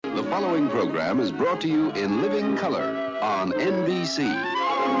following program is brought to you in living color on NBC.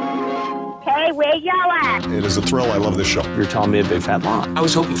 Hey, where y'all at? It is a thrill. I love this show. You're telling me a big fat lie. I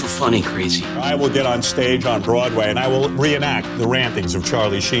was hoping for funny crazy. I will get on stage on Broadway and I will reenact the rantings of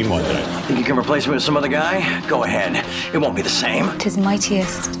Charlie Sheen one day. Think you can replace me with some other guy? Go ahead. It won't be the same. 'Tis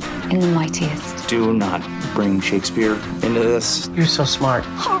mightiest in the mightiest. Do not bring Shakespeare into this. You're so smart.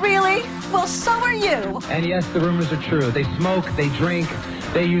 Oh, really? Well, so are you. And yes, the rumors are true. They smoke, they drink,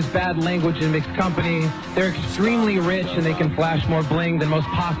 they use bad language in mixed company. They're extremely rich and they can flash more bling than most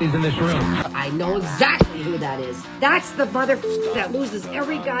posses in this room. I know exactly who that is. That's the mother that loses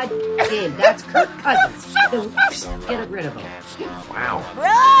every game. That's Kirk Cousins. Get rid of him. Wow.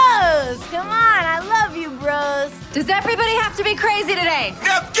 Bros, come on. I love you, bros. Does everybody have to be crazy today?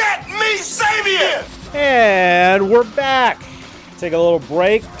 Now get me Sabian! And we're back. Take a little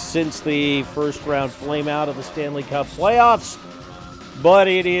break since the first round flame out of the Stanley Cup playoffs. But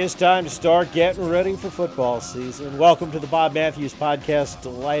it is time to start getting ready for football season. Welcome to the Bob Matthews Podcast.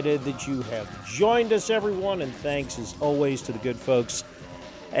 Delighted that you have joined us, everyone. And thanks, as always, to the good folks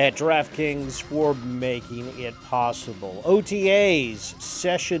at DraftKings for making it possible. OTAs,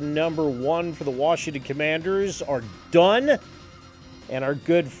 session number 1 for the Washington Commanders are done. And our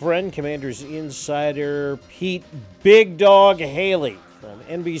good friend, Commanders insider Pete Big Dog Hailey from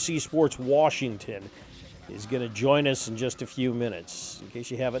NBC Sports Washington is going to join us in just a few minutes. In case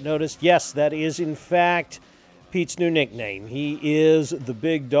you haven't noticed, yes, that is in fact Pete's new nickname. He is the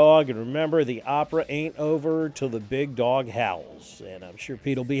Big Dog, and remember, the opera ain't over till the Big Dog howls. And I'm sure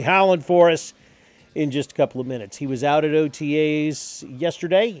Pete will be howling for us in just a couple of minutes. He was out at OTAs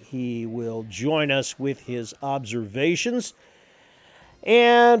yesterday. He will join us with his observations.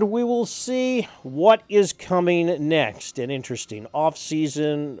 And we will see what is coming next. An interesting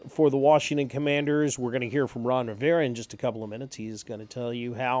offseason for the Washington Commanders. We're going to hear from Ron Rivera in just a couple of minutes. He's going to tell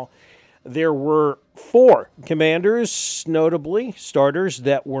you how there were 4 Commanders, notably starters,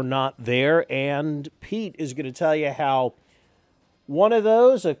 that were not there. And Pete is going to tell you how one of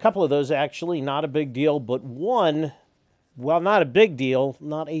those, a couple of those actually, not a big deal, but one, well, not a big deal,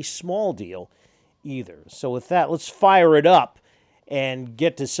 not a small deal either. So with that, let's fire it up and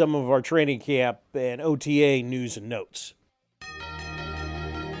get to some of our training camp and OTA news and notes.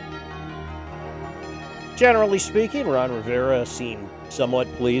 Generally speaking, Ron Rivera seemed somewhat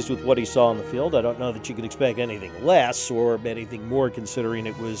pleased with what he saw on the field. I don't know that you could expect anything less or anything more, considering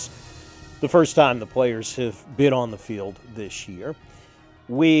it was the first time the players have been on the field this year.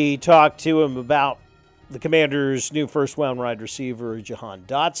 We talked to him about the Commanders' new first-round wide receiver, Jahan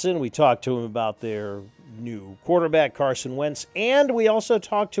Dotson. We talked to him about their new quarterback, Carson Wentz. And we also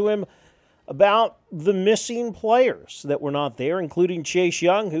talked to him about the missing players that were not there, including Chase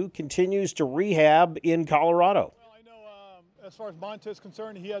Young, who continues to rehab in Colorado. Well, I know as far as Montez is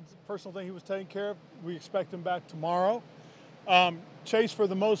concerned, he had a personal thing he was taking care of. We expect him back tomorrow. Chase, for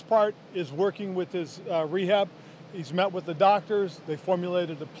the most part, is working with his rehab. He's met with the doctors. They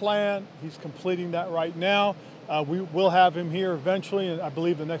formulated a plan. He's completing that right now. We will have him here eventually, and I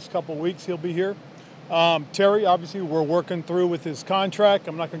believe the next couple of weeks he'll be here. Terry, obviously, we're working through with his contract.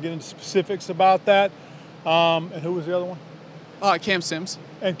 I'm not going to get into specifics about that. And who was the other one? Cam Sims.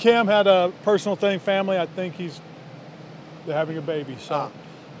 And Cam had a personal thing, family. I think they're having a baby, so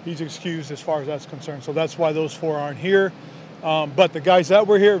he's excused as far as that's concerned. So that's why those 4 aren't here. But the guys that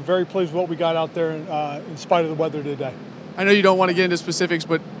were here, very pleased with what we got out there in spite of the weather today. I know you don't want to get into specifics,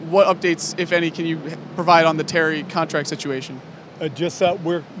 but what updates, if any, can you provide on the Terry contract situation? Just that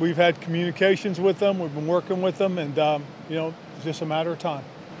we've had communications with them. We've been working with them, and it's just a matter of time.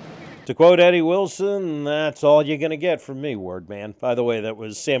 To quote Eddie Wilson, that's all you're going to get from me, word man. By the way, that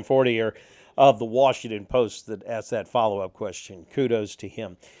was Sam Fortier of the Washington Post that asked that follow-up question. Kudos to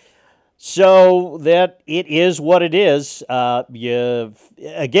him. So that it is what it is. Again,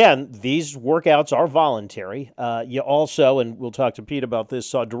 these workouts are voluntary. You also, and we'll talk to Pete about this,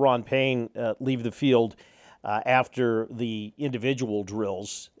 saw Daron Payne leave the field after the individual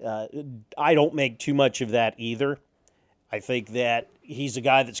drills. I don't make too much of that either. I think that he's a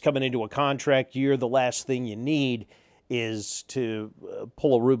guy that's coming into a contract year. The last thing you need is to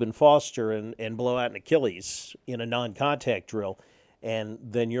pull a Reuben Foster and blow out an Achilles in a non-contact drill, and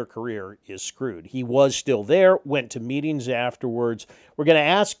then your career is screwed. He was still there, went to meetings afterwards. We're going to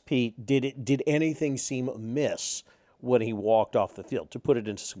ask Pete, did anything seem amiss when he walked off the field, to put it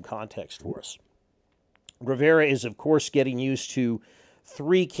into some context for us. Rivera is, of course, getting used to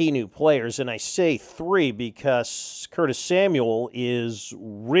 3 key new players, and I say 3 because Curtis Samuel is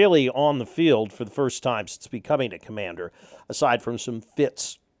really on the field for the first time since becoming a Commander, aside from some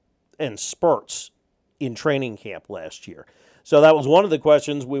fits and spurts in training camp last year. So that was one of the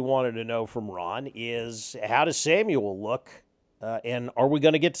questions we wanted to know from Ron is how does Samuel look, and are we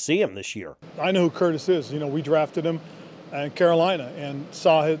going to get to see him this year? I know who Curtis is. We drafted him in Carolina and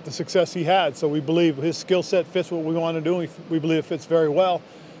saw the success he had. So we believe his skill set fits what we want to do. We believe it fits very well.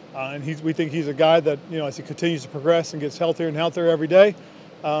 And we think he's a guy that, as he continues to progress and gets healthier and healthier every day,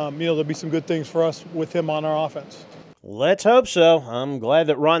 there'll be some good things for us with him on our offense. Let's hope so. I'm glad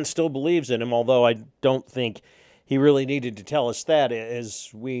that Ron still believes in him, although I don't think he really needed to tell us that,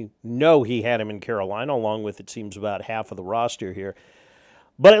 as we know he had him in Carolina, along with, it seems, about half of the roster here.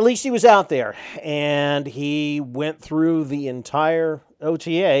 But at least he was out there, and he went through the entire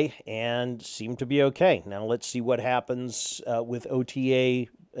OTA and seemed to be okay. Now let's see what happens with OTA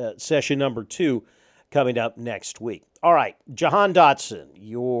session number 2 coming up next week. All right, Jahan Dotson,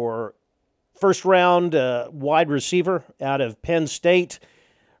 your first-round wide receiver out of Penn State.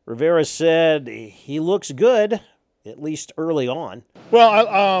 Rivera said he looks good, at least early on.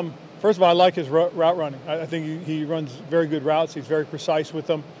 Well, first of all, I like his route running. I think he runs very good routes. He's very precise with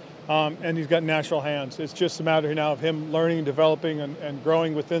them, and he's got natural hands. It's just a matter now of him learning and developing and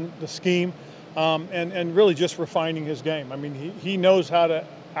growing within the scheme, and really just refining his game. I mean, he knows how to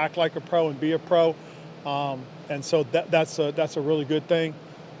act like a pro and be a pro, and so that's a really good thing.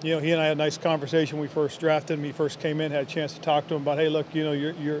 He and I had a nice conversation when we first drafted him. He first came in, had a chance to talk to him about, hey, look, you're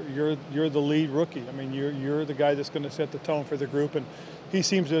the lead rookie. I mean, you're the guy that's going to set the tone for the group, and he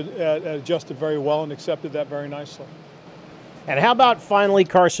seems to have adjusted very well and accepted that very nicely. And how about finally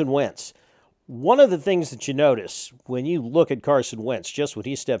Carson Wentz? One of the things that you notice when you look at Carson Wentz, just when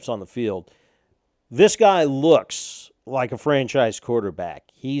he steps on the field, this guy looks like a franchise quarterback.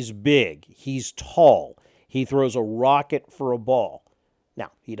 He's big. He's tall. He throws a rocket for a ball.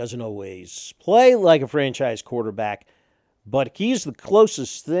 Now, he doesn't always play like a franchise quarterback, but he's the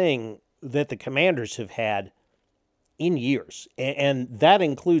closest thing that the Commanders have had in years. And that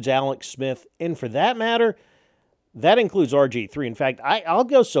includes Alex Smith. And for that matter, that includes RG3. In fact, I'll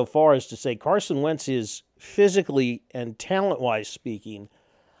go so far as to say Carson Wentz is, physically and talent-wise speaking,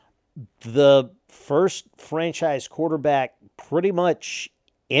 the first franchise quarterback pretty much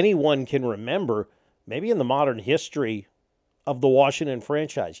anyone can remember, maybe in the modern history of the Washington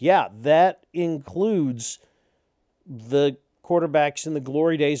franchise. Yeah, that includes the quarterbacks in the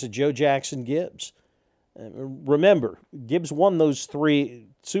glory days of Joe Jackson Gibbs. Remember, Gibbs won those 3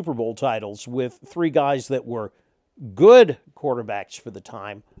 Super Bowl titles with 3 guys that were good quarterbacks for the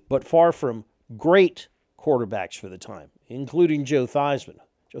time, but far from great quarterbacks for the time, including Joe Theismann.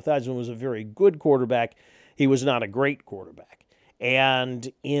 Joe Theismann was a very good quarterback. He was not a great quarterback.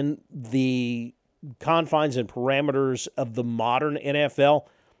 And in the confines and parameters of the modern NFL,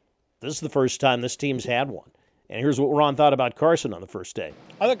 this is the first time this team's had one. And here's what Ron thought about Carson on the first day.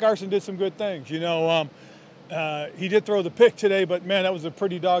 I thought Carson did some good things. He did throw the pick today, but, man, that was a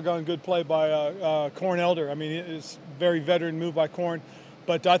pretty doggone good play by Corn Elder. I mean, it's a very veteran move by Corn.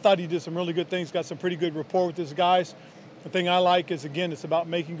 But I thought he did some really good things, got some pretty good rapport with his guys. The thing I like is, again, it's about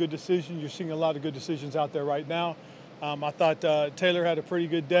making good decisions. You're seeing a lot of good decisions out there right now. I thought Taylor had a pretty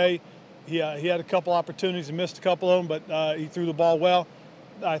good day. He had a couple opportunities and missed a couple of them, but he threw the ball well.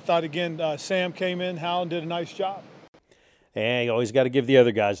 I thought, again, Sam came in, Howell, and did a nice job. And you always got to give the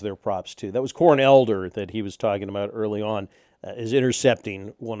other guys their props, too. That was Corn Elder that he was talking about early on, is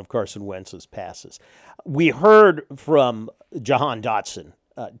intercepting one of Carson Wentz's passes. We heard from Jahan Dotson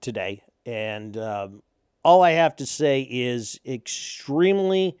today, and all I have to say is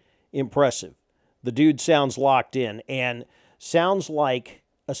extremely impressive. The dude sounds locked in and sounds like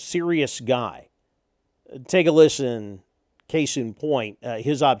a serious guy. Take a listen, case in point,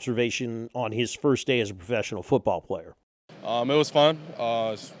 his observation on his first day as a professional football player. It was fun.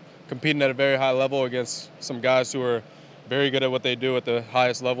 Competing at a very high level against some guys who are very good at what they do at the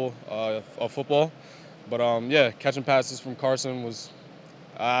highest level of football. But catching passes from Carson was,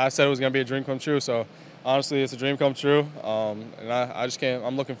 I said it was going to be a dream come true. So honestly, it's a dream come true. And I just can't,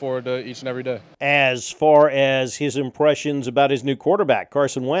 I'm looking forward to each and every day. As far as his impressions about his new quarterback,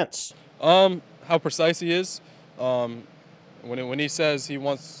 Carson Wentz. How precise he is. When he says he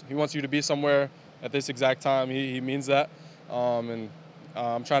wants you to be somewhere at this exact time, he means that. I'm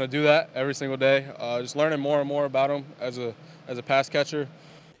trying to do that every single day. Just learning more and more about him as a pass catcher.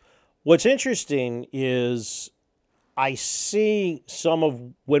 What's interesting is I see some of,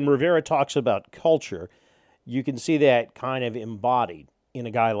 when Rivera talks about culture, you can see that kind of embodied in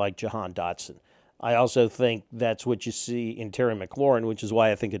a guy like Jahan Dotson. I also think that's what you see in Terry McLaurin, which is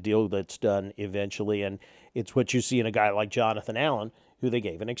why I think a deal that's done eventually, and it's what you see in a guy like Jonathan Allen, who they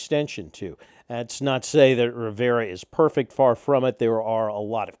gave an extension to. That's not to say that Rivera is perfect, far from it. There are a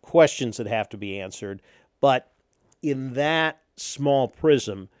lot of questions that have to be answered, but in that small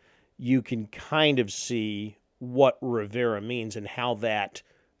prism, you can kind of see what Rivera means and how that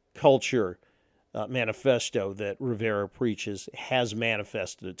culture manifesto that Rivera preaches has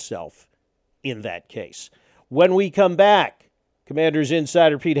manifested itself in that case. When we come back, Commanders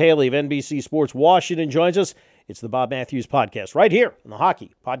insider Pete Hailey of NBC Sports Washington joins us. It's the Bob Matthews Podcast right here on the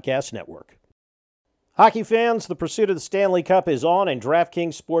Hockey Podcast Network. Hockey fans, the pursuit of the Stanley Cup is on, and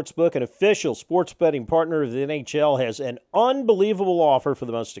DraftKings Sportsbook, an official sports betting partner of the NHL, has an unbelievable offer for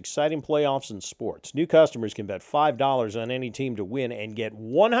the most exciting playoffs in sports. New customers can bet $5 on any team to win and get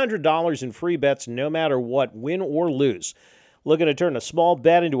 $100 in free bets no matter what, win or lose. Looking to turn a small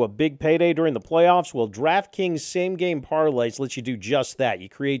bet into a big payday during the playoffs? Well, DraftKings same-game parlays lets you do just that. You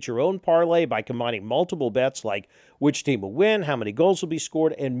create your own parlay by combining multiple bets like which team will win, how many goals will be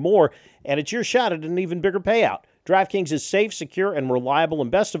scored, and more, and it's your shot at an even bigger payout. DraftKings is safe, secure, and reliable, and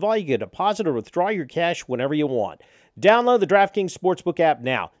best of all, you can deposit or withdraw your cash whenever you want. Download the DraftKings Sportsbook app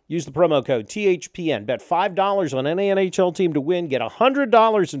now. Use the promo code THPN. Bet $5 on any NHL team to win. Get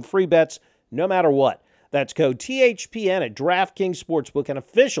 $100 in free bets no matter what. That's code THPN at DraftKings Sportsbook, an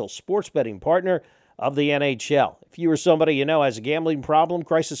official sports betting partner of the NHL. If you or somebody you know has a gambling problem,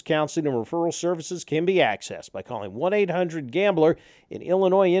 crisis counseling and referral services can be accessed by calling 1-800-GAMBLER in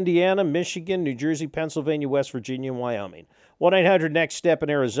Illinois, Indiana, Michigan, New Jersey, Pennsylvania, West Virginia, and Wyoming. 1-800-NEXT-STEP in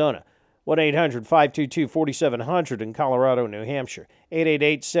Arizona. 1-800-522-4700 in Colorado, New Hampshire.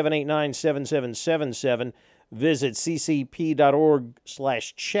 888-789-7777. Visit ccp.org/chat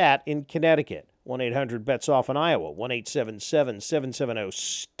in Connecticut. 1-800-BETS-OFF in Iowa,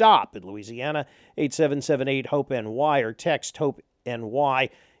 1-877-770-STOP in Louisiana, 8778-HOPE-NY, or text HOPE-NY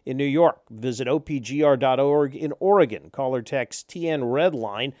in New York. Visit opgr.org in Oregon. Call or text TN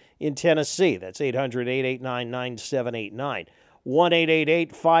Redline in Tennessee. That's 800-889-9789.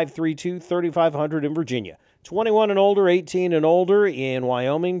 1-888-532-3500 in Virginia. 21 and older, 18 and older in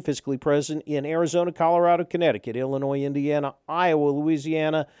Wyoming, physically present in Arizona, Colorado, Connecticut, Illinois, Indiana, Iowa,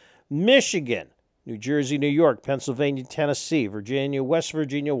 Louisiana, Michigan, New Jersey, New York, Pennsylvania, Tennessee, Virginia, West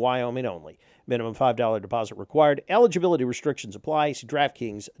Virginia, Wyoming only. Minimum $5 deposit required. Eligibility restrictions apply. See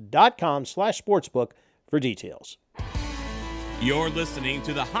DraftKings.com/sportsbook for details. You're listening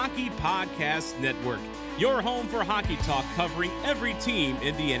to the Hockey Podcast Network, your home for hockey talk covering every team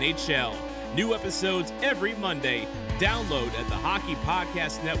in the NHL. New episodes every Monday. Download at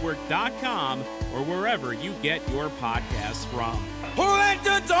thehockeypodcastnetwork.com or wherever you get your podcasts from. Who let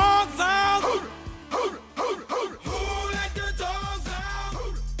the dogs out? Who let the dogs out?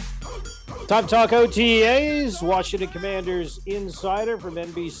 Time to talk OTAs. Washington Commanders insider from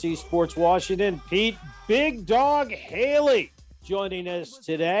NBC Sports Washington, Pete Big Dog Hailey, joining us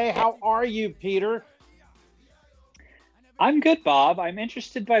today. How are you, Peter? I'm good, Bob. I'm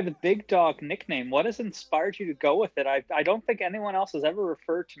interested by the Big Dog nickname. What has inspired you to go with it? I don't think anyone else has ever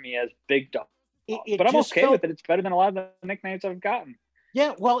referred to me as Big Dog. But I'm okay with it. It's better than a lot of the nicknames I've gotten.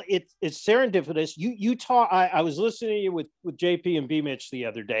 Yeah, well, it's serendipitous. You talk. I was listening to you with JP and B Mitch the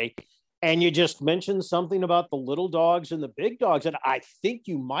other day, and you just mentioned something about the little dogs and the big dogs, and I think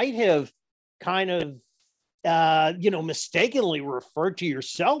you might have kind of, mistakenly referred to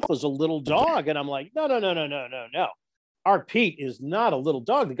yourself as a little dog, and I'm like, no. Our Pete is not a little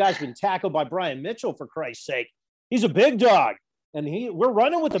dog. The guy's been tackled by Brian Mitchell, for Christ's sake. He's a big dog, and we're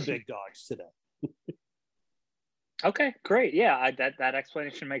running with the big dogs today. Okay, great. Yeah, that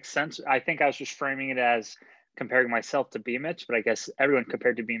explanation makes sense. I think I was just framing it as comparing myself to B Mitch, but I guess everyone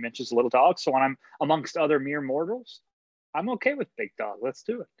compared to B Mitch is a little dog. So when I'm amongst other mere mortals, I'm okay with big dog. Let's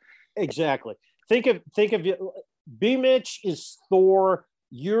do it. Exactly. Think of you. B Mitch is Thor.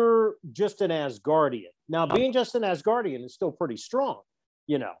 You're just an Asgardian. Now, being just an Asgardian is still pretty strong,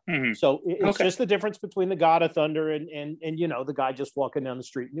 Mm-hmm. So it's just the difference between the God of Thunder and the guy just walking down the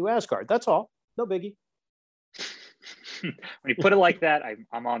street in New Asgard. That's all. No biggie. When you put it like that,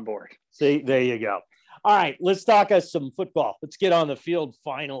 I'm on board. See, there you go. All right, let's talk some football. Let's get on the field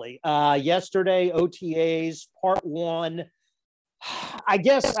finally. Yesterday, OTAs, part one. I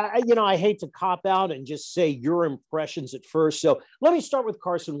guess, I hate to cop out and just say your impressions at first. So let me start with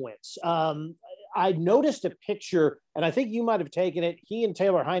Carson Wentz. I noticed a picture, and I think you might have taken it. He and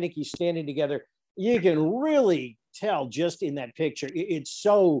Taylor Heineke standing together. You can really tell just in that picture. It's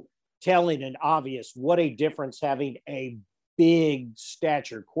so telling and obvious what a difference having a big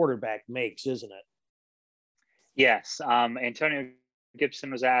stature quarterback makes, isn't it? Yes. Antonio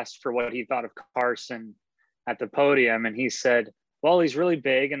Gibson was asked for what he thought of Carson at the podium, and he said, well, he's really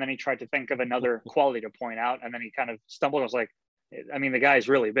big. And then he tried to think of another quality to point out. And then he kind of stumbled and was like, the guy's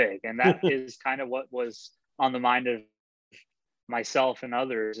really big. And that is kind of what was on the mind of myself and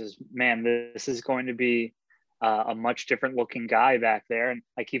others is, man, this is going to be a much different looking guy back there. And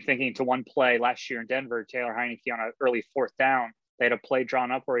I keep thinking to one play last year in Denver, Taylor Heineke on an early 4th down, they had a play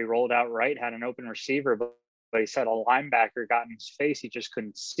drawn up where he rolled out right, had an open receiver, but he said a linebacker got in his face. He just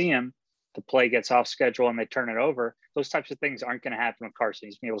couldn't see him. The play gets off schedule and they turn it over. Those types of things aren't going to happen with Carson.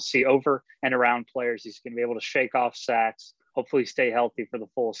 He's going to be able to see over and around players. He's going to be able to shake off sacks, hopefully stay healthy for the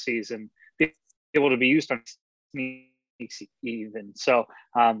full season, be able to be used on sneaks even. So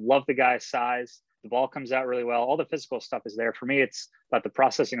love the guy's size. The ball comes out really well. All the physical stuff is there. For me, it's about the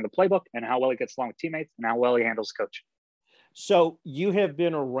processing of the playbook and how well he gets along with teammates and how well he handles coach. So you have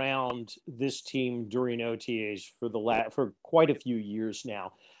been around this team during OTAs for quite a few years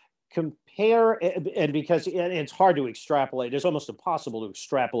now. Compare, and because it's hard to extrapolate, it's almost impossible to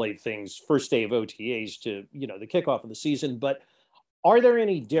extrapolate things first day of OTAs to, the kickoff of the season. But are there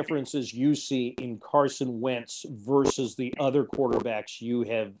any differences you see in Carson Wentz versus the other quarterbacks you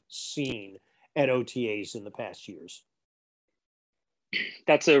have seen at OTAs in the past years?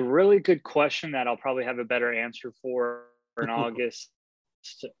 That's a really good question that I'll probably have a better answer for in August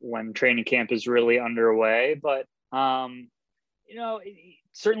when training camp is really underway. But,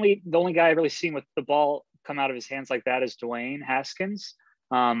 certainly the only guy I've really seen with the ball come out of his hands like that is Dwayne Haskins.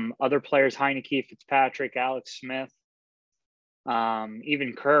 Other players, Heineke, Fitzpatrick, Alex Smith,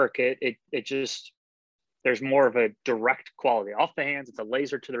 even Kirk, it just, there's more of a direct quality off the hands. It's a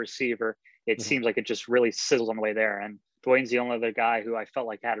laser to the receiver. It seems like it just really sizzles on the way there. And Dwayne's the only other guy who I felt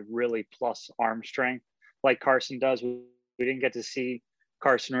like had a really plus arm strength like Carson does. We didn't get to see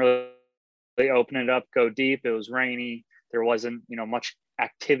Carson really open it up, go deep. It was rainy. There wasn't, much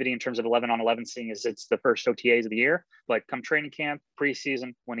activity in terms of 11-on-11, seeing as it's the first OTAs of the year. But come training camp,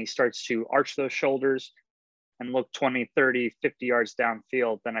 preseason, when he starts to arch those shoulders and look 20, 30, 50 yards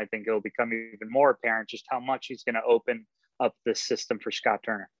downfield, then I think it'll become even more apparent just how much he's going to open up the system for Scott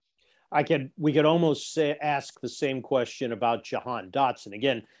Turner. We could almost ask the same question about Jahan Dotson.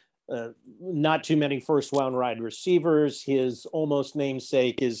 Again, not too many first round wide receivers. His almost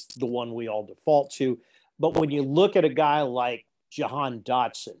namesake is the one we all default to. But when you look at a guy like Jahan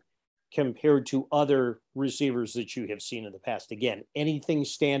Dotson compared to other receivers that you have seen in the past, again, anything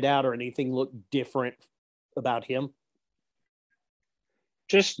stand out or anything look different about him?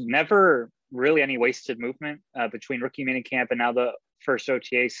 Just never really any wasted movement between rookie minicamp and now the first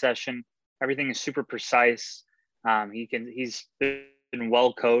OTA session. Everything is super precise. He's been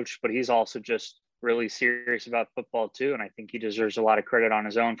well coached, but he's also just really serious about football too. And I think he deserves a lot of credit on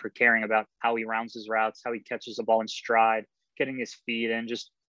his own for caring about how he rounds his routes, how he catches the ball in stride, getting his feet in.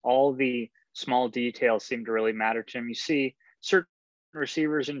 Just all the small details seem to really matter to him. You see certain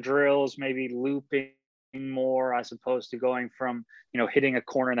receivers in drills maybe looping more as opposed to going from, hitting a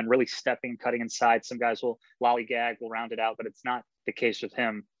corner and then really stepping, cutting inside. Some guys will lollygag, will round it out, but it's not the case with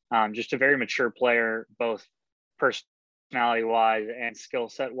him. Just a very mature player, both personality-wise and skill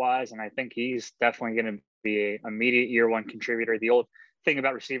set-wise, and I think he's definitely going to be an immediate year one contributor. The old thing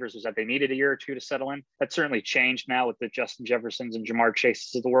about receivers was that they needed a year or two to settle in. That's certainly changed now with the Justin Jeffersons and Jamar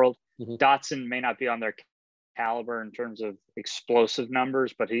Chases of the world. Dotson may not be on their caliber in terms of explosive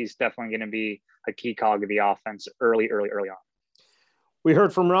numbers, but he's definitely going to be a key cog of the offense early on. We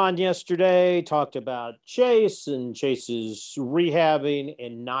heard from Ron yesterday, talked about Chase and Chase's rehabbing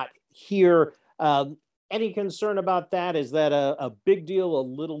and not here. Any concern about that? Is that a big deal, a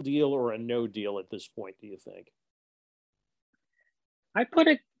little deal, or a no deal at this point, do you think? I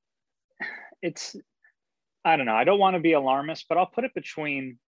don't know. I don't want to be alarmist, but I'll put it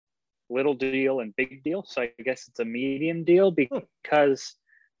between little deal and big deal. So I guess it's a medium deal because,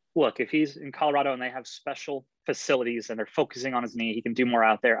 look, if he's in Colorado and they have special facilities and they're focusing on his knee, he can do more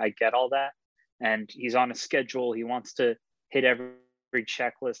out there. I get all that. And he's on a schedule. He wants to hit every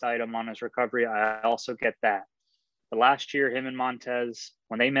checklist item on his recovery. I also get that. But last year, him and Montez,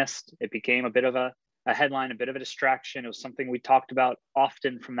 when they missed, it became a bit of a headline, a bit of a distraction. It was something we talked about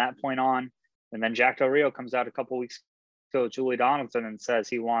often from that point on. And then Jack Del Rio comes out a couple of weeks ago, Julie Donaldson, and says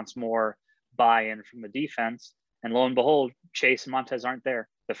he wants more buy-in from the defense. And lo and behold, Chase and Montez aren't there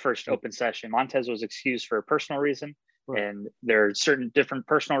the first open session. Montez was excused for a personal reason. Right. And there are certain different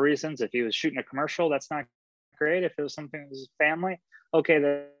personal reasons. If he was shooting a commercial, that's not great. If it was something with his family,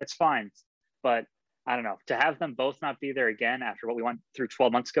 okay, that's fine. But I don't know, to have them both not be there again after what we went through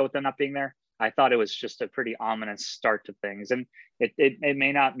 12 months ago with them not being there, I thought it was just a pretty ominous start to things. And it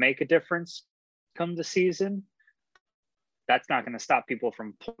may not make a difference come the season. That's not going to stop people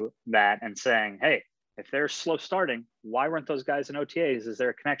from that and saying, hey, if they're slow starting, why weren't those guys in OTAs? Is there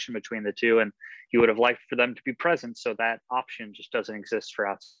a connection between the two? And you would have liked for them to be present. So that option just doesn't exist for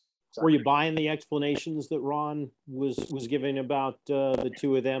us. Were you buying the explanations that Ron was giving about the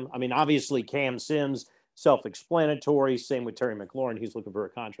two of them? I mean, obviously Cam Sims self-explanatory. Same with Terry McLaurin. He's looking for a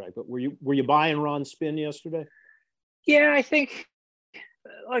contract. But were you buying Ron's spin yesterday? Yeah, I think,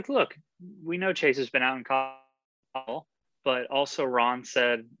 like, look, we know Chase has been out in college, but also Ron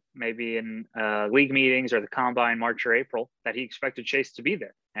said maybe in league meetings or the combine, March or April, that he expected Chase to be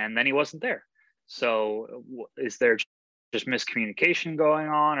there, and then he wasn't there. So is there just miscommunication going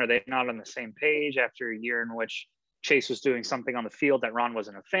on? Are they not on the same page after a year in which Chase was doing something on the field that Ron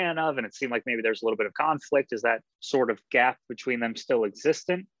wasn't a fan of, and it seemed like maybe there's a little bit of conflict? Is that sort of gap between them still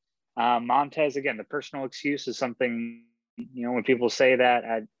existent? Montez, again, the personal excuse is something, when people say that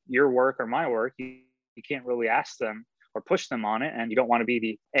at your work or my work, you can't really ask them or push them on it. And you don't want to be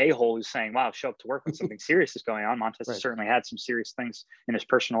the a-hole who's saying, wow, show up to work when something serious is going on. Montez has certainly had some serious things in his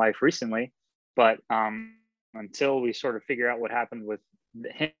personal life recently. But until we sort of figure out what happened with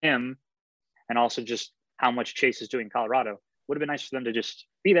him, and also just how much Chase is doing in Colorado, would have been nice for them to just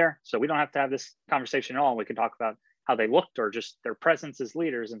be there. So we don't have to have this conversation at all. We can talk about how they looked or just their presence as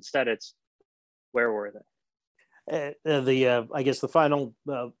leaders. Instead, it's where were they? I guess the final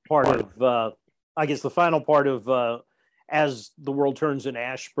part of as the world turns in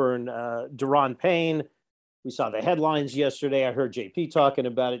Ashburn, Daron Payne. We saw the headlines yesterday. I heard JP talking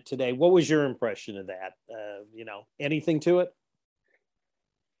about it today. What was your impression of that? Anything to it?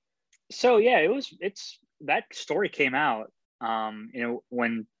 So yeah, it's that story came out.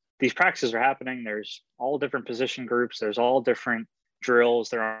 When these practices are happening, there's all different position groups. There's all different drills.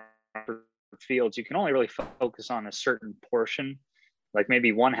 There are fields. You can only really focus on a certain portion, like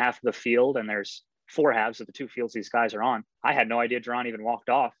maybe one half of the field, and there's four halves of the two fields these guys are on. I had no idea Daron even walked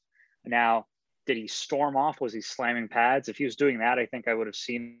off. Now, did he storm off? Was he slamming pads? If he was doing that, I think I would have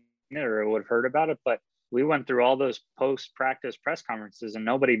seen it or would have heard about it. But we went through all those post-practice press conferences and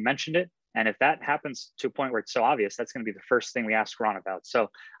nobody mentioned it. And if that happens to a point where it's so obvious, that's going to be the first thing we ask Ron about. So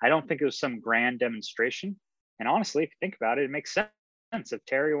I don't think it was some grand demonstration. And honestly, if you think about it, it makes sense. If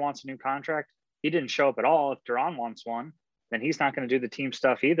Terry wants a new contract, he didn't show up at all. If Daron wants one, then he's not going to do the team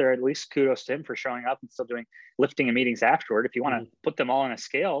stuff either. At least kudos to him for showing up and still doing lifting and meetings afterward. If you want to put them all on a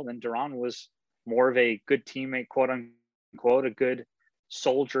scale, then Daron was more of a good teammate, quote unquote, a good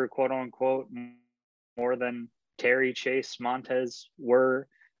soldier, quote unquote, more than Terry, Chase, Montez were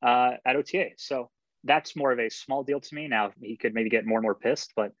at OTA. So that's more of a small deal to me. Now he could maybe get more and more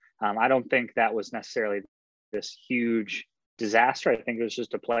pissed, but I don't think that was necessarily this huge disaster. I think it was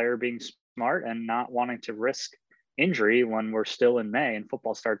just a player being smart and not wanting to risk injury when we're still in May and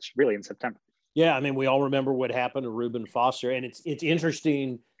football starts really in September. Yeah, I mean, we all remember what happened to Reuben Foster, and it's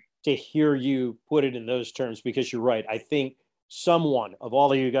interesting to hear you put it in those terms, because you're right. I think someone of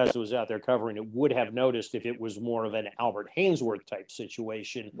all of you guys that was out there covering it would have noticed if it was more of an Albert Hainsworth type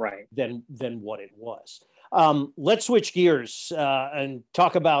situation, right, than what it was. Let's switch gears and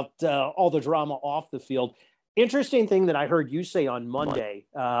talk about all the drama off the field. Interesting thing that I heard you say on Monday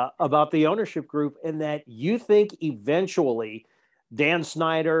about the ownership group, and that you think eventually Dan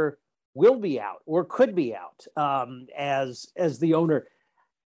Snyder will be out or could be out as the owner.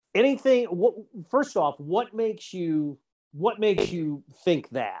 Anything? First off, what makes you think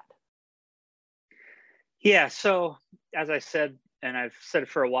that? Yeah. So as I said, and I've said it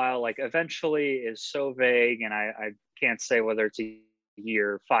for a while, like eventually is so vague, and I can't say whether it's a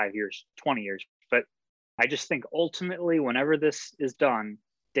year, 5 years, 20 years, but I just think ultimately, whenever this is done,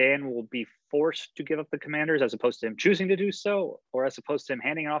 Dan will be forced to give up the Commanders, as opposed to him choosing to do so, or as opposed to him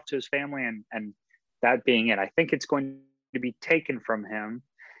handing it off to his family and that being it. I think it's going to be taken from him.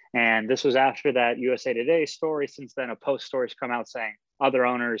 And this was after that USA Today story. Since then, a Post story's come out saying other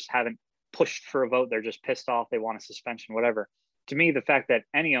owners haven't pushed for a vote. They're just pissed off. They want a suspension, whatever. To me, the fact that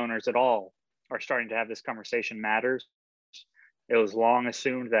any owners at all are starting to have this conversation matters. It was long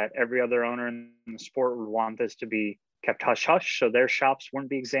assumed that every other owner in the sport would want this to be kept hush-hush, so their shops wouldn't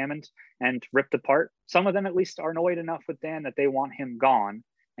be examined and ripped apart. Some of them at least are annoyed enough with Dan that they want him gone.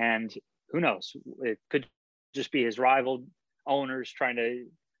 And who knows? It could just be his rival owners trying to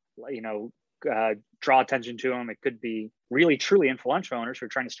draw attention to him. It could be really truly influential owners who are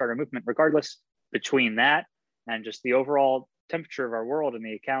trying to start a movement. Regardless, between that and just the overall temperature of our world and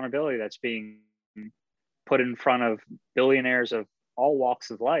the accountability that's being put in front of billionaires of all walks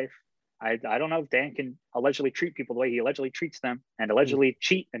of life, I don't know if Dan can allegedly treat people the way he allegedly treats them and allegedly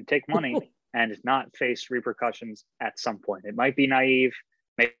cheat and take money and not face repercussions at some point. It might be naive.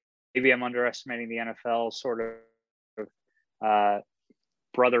 Maybe I'm underestimating the NFL sort of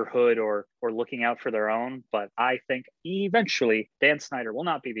brotherhood or looking out for their own, but I think eventually Dan Snyder will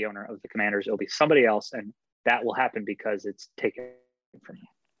not be the owner of the Commanders. It'll be somebody else, and that will happen because it's taken from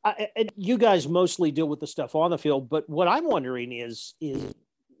him. You guys mostly deal with the stuff on the field, but what I'm wondering is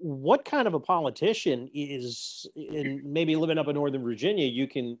what kind of a politician is, and maybe living up in Northern Virginia, you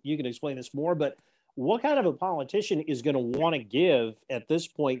can explain this more, but what kind of a politician is going to want to give at this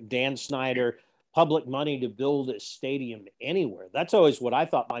point Dan Snyder public money to build a stadium anywhere? That's always what I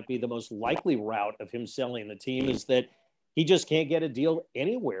thought might be the most likely route of him selling the team, is that he just can't get a deal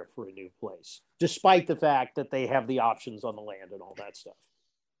anywhere for a new place, despite the fact that they have the options on the land and all that stuff.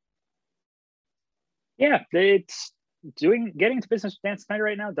 Yeah, getting to business with Dan Snyder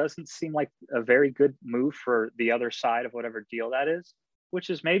right now doesn't seem like a very good move for the other side of whatever deal that is, which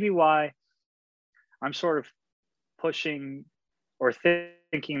is maybe why I'm sort of pushing or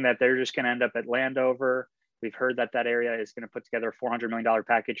thinking that they're just going to end up at Landover. We've heard that area is going to put together a $400 million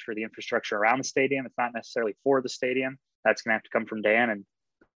package for the infrastructure around the stadium. It's not necessarily for the stadium. That's going to have to come from Dan and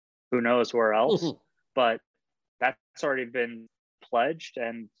who knows where else. But that's already been pledged.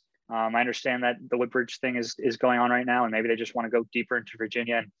 And I understand that the Woodbridge thing is going on right now, and maybe they just want to go deeper into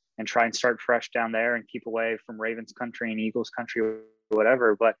Virginia and try and start fresh down there and keep away from Ravens country and Eagles country or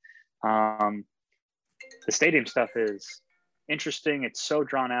whatever. But the stadium stuff is interesting. It's so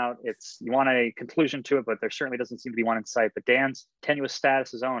drawn out. You want a conclusion to it, but there certainly doesn't seem to be one in sight. But Dan's tenuous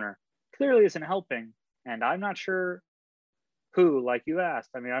status as owner clearly isn't helping. And I'm not sure who, like you asked.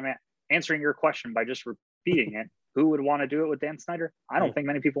 I mean, I'm answering your question by just repeating it. Who would want to do it with Dan Snyder? I don't think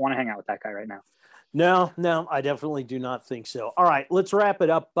many people want to hang out with that guy right now. No, I definitely do not think so. All right, let's wrap it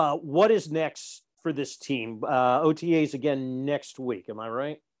up. What is next for this team? OTAs again next week. Am I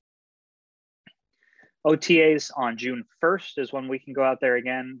right? OTAs on June 1st is when we can go out there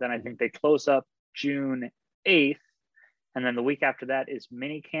again. Then I think they close up June 8th. And then the week after that is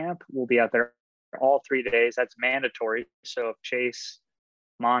mini camp. We'll be out there all 3 days. That's mandatory. So if Chase,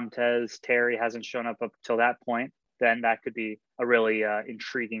 Montez, Terry hasn't shown up till that point, then that could be a really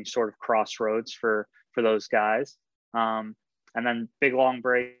intriguing sort of crossroads for those guys. And then big long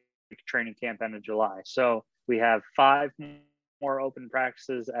break, training camp end of July. So we have 5 more open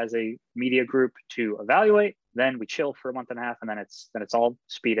practices as a media group to evaluate. Then we chill for a month and a half, and then it's all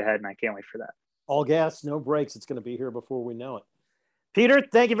speed ahead, and I can't wait for that. All gas, no breaks. It's going to be here before we know it. Peter,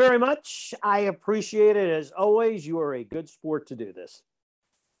 thank you very much. I appreciate it as always. You are a good sport to do this.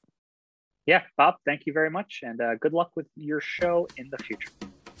 Yeah, Bob, thank you very much, and good luck with your show in the future.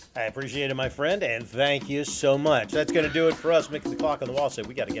 I appreciate it, my friend, and thank you so much. That's going to do it for us. Making the clock on the wall say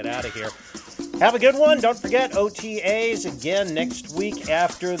we got to get out of here. Have a good one. Don't forget OTAs again next week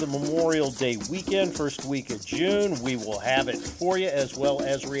after the Memorial Day weekend, first week of June. We will have it for you as well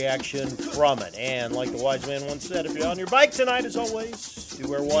as reaction from it. And like the wise man once said, if you're on your bike tonight, as always, do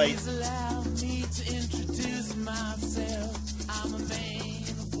wear white. Please allow me to introduce myself. I'm a man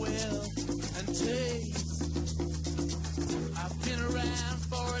of wealth and taste. I've been around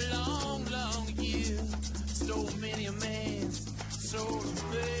for a long, long year. Stole many a man's soul of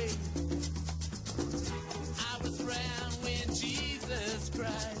faith. I was around when Jesus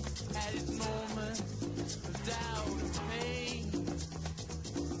Christ had his moment of doubt and pain.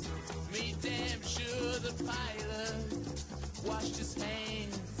 Me damn sure the pilot washed his hands.